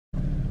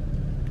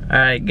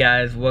Alright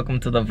guys,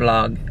 welcome to the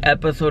vlog.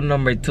 Episode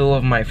number 2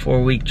 of my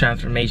 4-week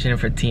transformation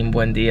for Team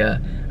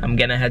Buendia. I'm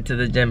gonna head to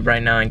the gym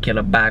right now and kill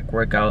a back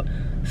workout.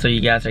 So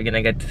you guys are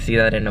gonna get to see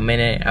that in a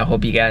minute. I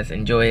hope you guys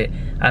enjoy it.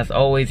 As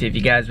always, if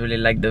you guys really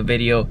like the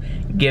video,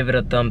 give it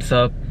a thumbs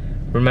up.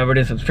 Remember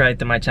to subscribe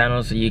to my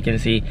channel so you can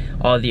see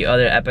all the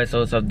other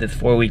episodes of this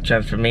 4-week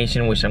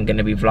transformation, which I'm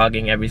gonna be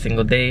vlogging every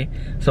single day.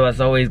 So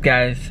as always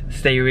guys,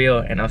 stay real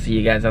and I'll see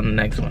you guys on the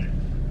next one.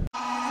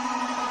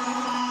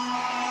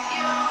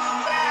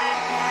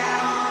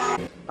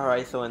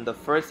 Alright, so in the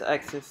first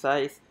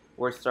exercise,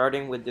 we're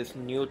starting with this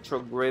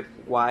neutral grip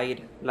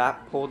wide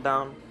lat pull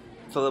down.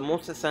 So the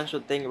most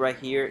essential thing right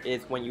here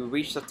is when you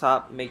reach the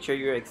top, make sure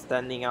you're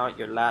extending out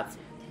your lats.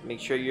 Make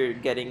sure you're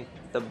getting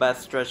the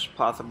best stretch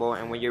possible,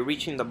 and when you're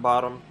reaching the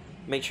bottom,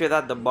 make sure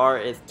that the bar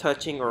is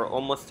touching or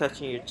almost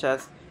touching your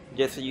chest,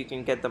 just so you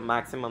can get the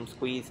maximum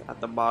squeeze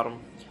at the bottom.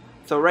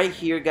 So right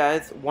here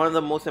guys, one of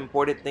the most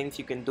important things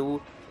you can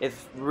do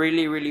is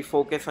really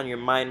focus on your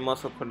mind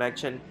muscle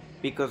connection,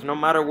 because no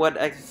matter what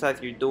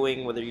exercise you're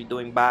doing, whether you're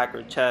doing back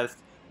or chest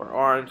or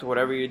arms,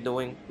 whatever you're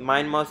doing,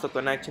 mind muscle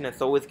connection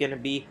is always going to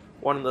be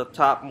one of the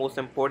top most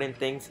important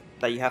things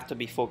that you have to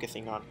be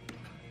focusing on.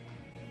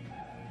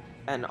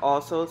 And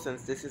also,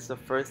 since this is the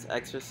first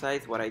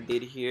exercise, what I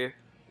did here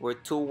were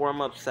 2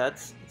 warm-up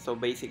sets. So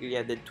basically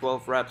I did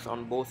 12 reps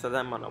on both of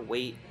them on a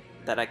weight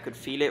that I could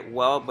feel it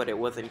well, but it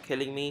wasn't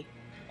killing me.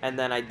 And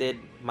then I did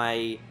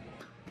my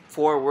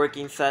 4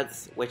 working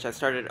sets, which I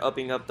started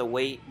upping up the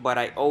weight, but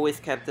I always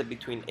kept it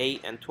between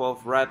 8 and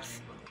 12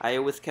 reps. I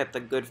always kept a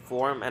good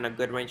form and a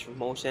good range of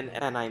motion,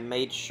 and I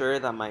made sure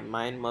that my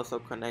mind muscle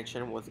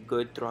connection was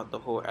good throughout the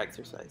whole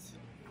exercise.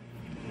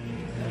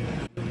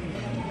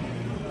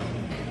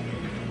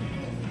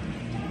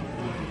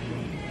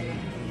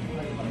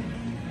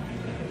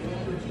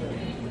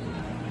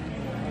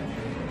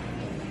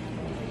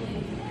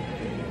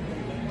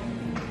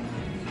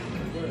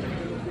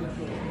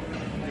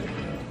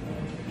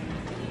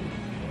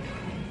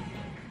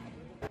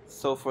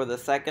 So for the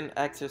second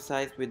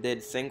exercise, we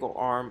did single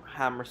arm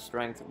hammer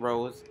strength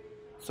rows.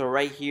 So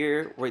right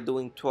here we're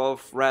doing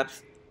 12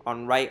 reps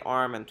on right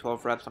arm and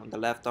 12 reps on the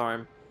left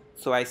arm.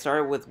 So I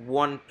started with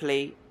 1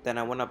 plate, then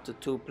I went up to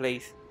 2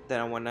 plates,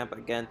 then I went up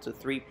again to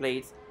 3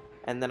 plates,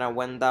 and then I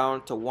went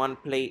down to 1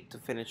 plate to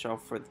finish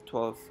off for the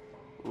 12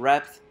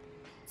 reps.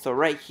 So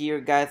right here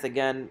guys,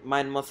 again,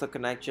 mind muscle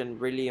connection,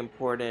 really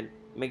important.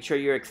 Make sure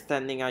you're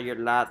extending out your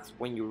lats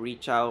when you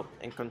reach out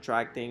and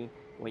contracting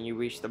when you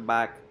reach the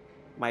back.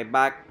 My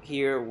back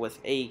here was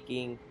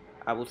aching,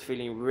 I was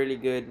feeling really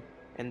good,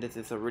 and this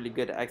is a really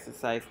good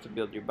exercise to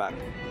build your back.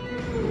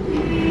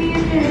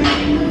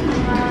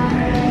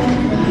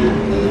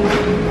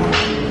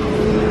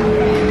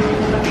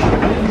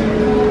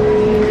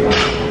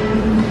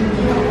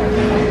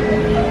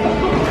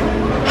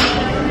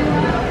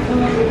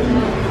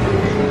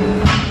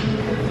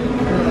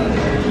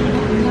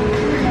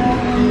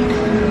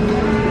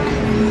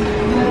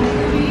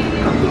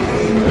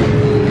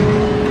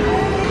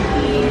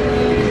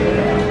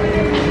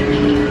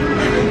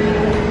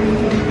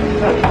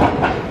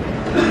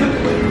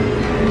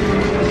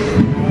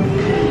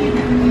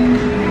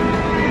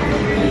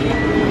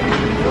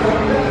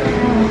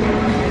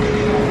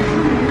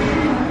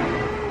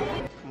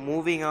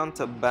 Moving on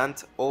to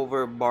bent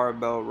over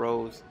barbell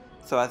rows.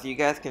 So as you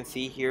guys can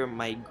see here,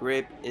 my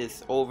grip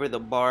is over the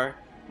bar.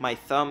 My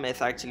thumb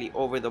is actually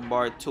over the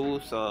bar too,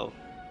 so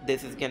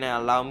this is gonna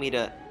allow me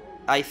to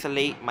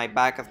isolate my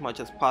back as much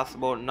as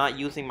possible, not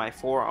using my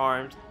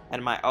forearms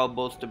and my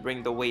elbows to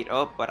bring the weight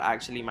up, but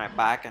actually my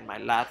back and my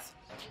lats.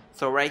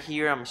 So right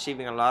here I'm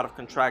achieving a lot of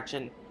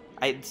contraction.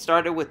 I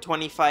started with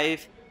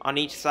 25 on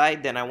each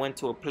side, then I went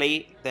to a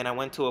plate, then I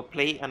went to a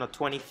plate and a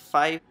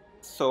 25.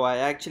 So I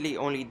actually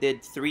only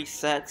did 3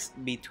 sets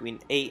between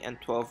 8 and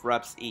 12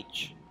 reps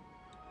each.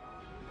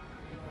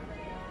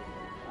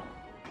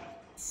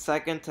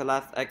 Second to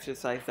last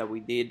exercise that we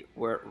did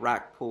were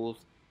rack pulls.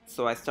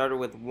 So I started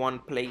with 1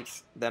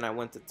 plate, then I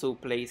went to 2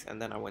 plates, and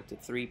then I went to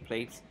 3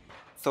 plates.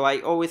 So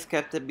I always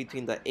kept it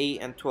between the 8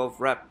 and 12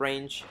 rep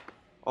range,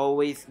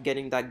 always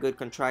getting that good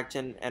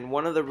contraction. And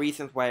one of the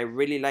reasons why I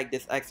really like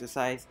this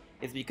exercise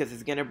is because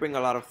it's going to bring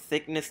a lot of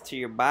thickness to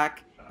your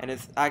back, and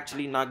it's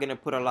actually not going to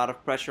put a lot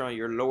of pressure on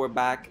your lower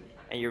back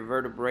and your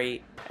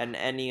vertebrae and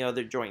any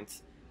other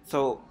joints.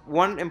 So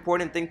one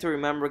important thing to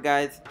remember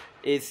guys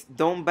is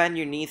don't bend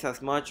your knees as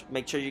much.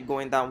 Make sure you're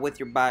going down with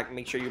your back,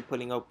 make sure you're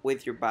pulling up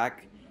with your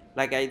back.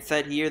 Like I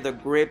said here, the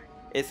grip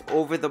is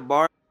over the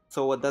bar,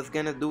 so what that's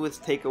going to do is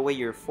take away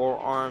your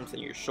forearms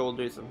and your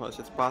shoulders as much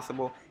as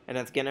possible, and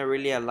it's going to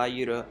really allow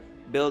you to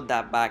build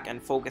that back and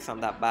focus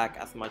on that back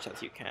as much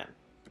as you can.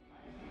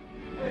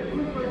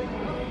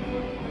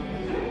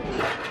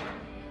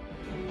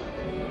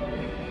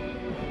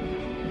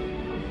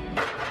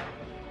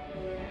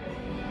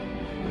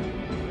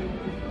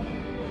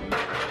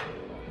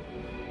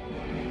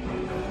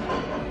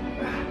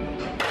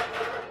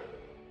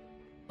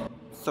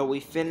 So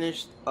we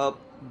finished up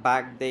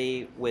back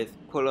day with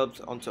pull-ups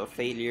onto a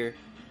failure.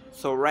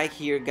 So right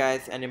here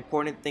guys, an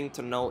important thing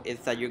to note is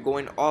that you're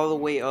going all the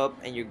way up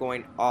and you're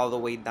going all the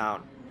way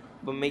down.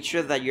 But make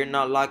sure that you're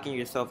not locking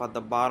yourself at the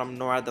bottom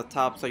nor at the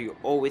top, so you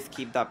always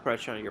keep that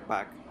pressure on your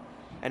back.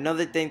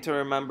 Another thing to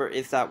remember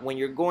is that when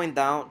you're going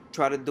down,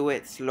 try to do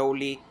it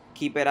slowly.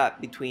 Keep it at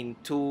between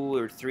 2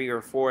 or 3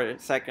 or 4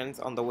 seconds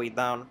on the way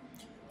down.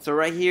 So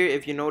right here,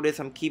 if you notice,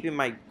 I'm keeping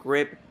my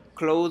grip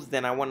closed,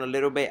 then I went a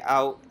little bit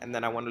out, and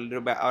then I went a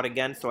little bit out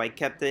again. So I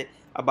kept it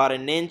about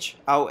an inch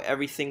out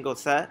every single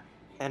set.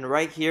 And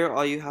right here,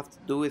 all you have to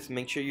do is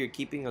make sure you're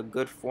keeping a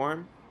good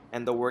form,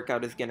 and the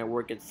workout is gonna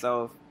work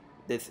itself.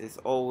 This is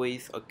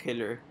always a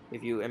killer.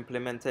 If you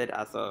implement it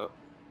as a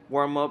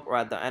warm-up or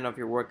at the end of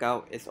your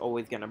workout, it's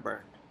always gonna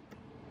burn.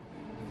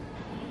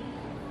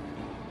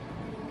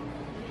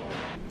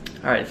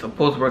 Alright, so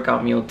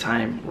post-workout meal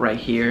time right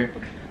here.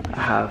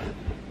 I have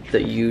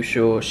the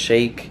usual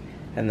shake,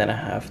 and then I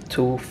have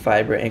 2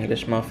 fiber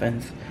English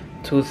muffins,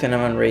 2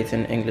 cinnamon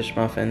raisin English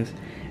muffins,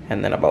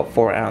 and then about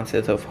 4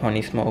 ounces of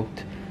honey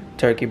smoked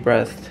turkey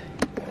breast.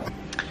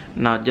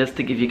 Now just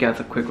to give you guys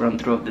a quick run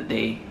through of the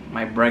day,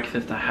 my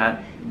breakfast I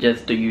had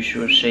just the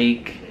usual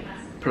shake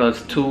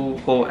plus 2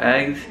 whole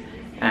eggs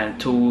and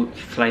 2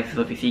 slices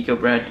of Ezekiel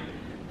bread.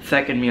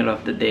 Second meal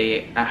of the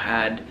day I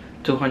had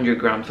 200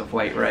 grams of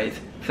white rice,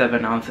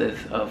 7 ounces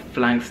of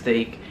flank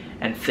steak,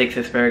 and 6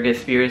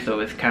 asparagus spears. So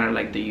it's kind of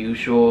like the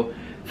usual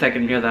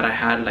second meal that I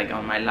had like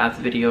on my last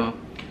video.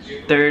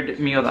 Third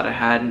meal that I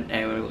had, and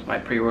it was my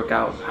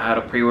pre-workout, I had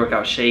a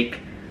pre-workout shake,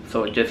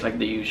 so just like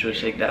the usual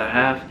shake that I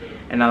have.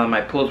 And now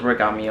my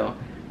post-workout meal,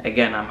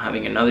 again I'm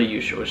having another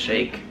usual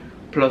shake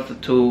plus the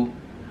 2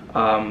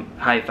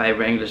 high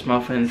fiber English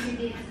muffins,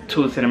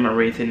 2 cinnamon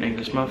raisin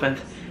English muffins,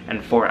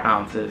 and 4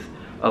 ounces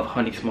of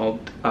honey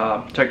smoked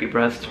turkey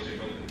breast.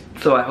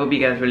 So I hope you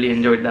guys really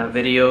enjoyed that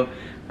video.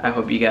 I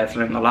hope you guys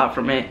learned a lot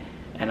from it,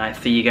 and I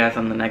see you guys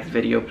on the next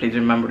video. Please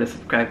remember to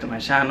subscribe to my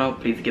channel.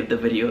 Please give the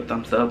video a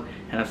thumbs up,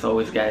 and as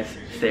always guys,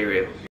 stay real.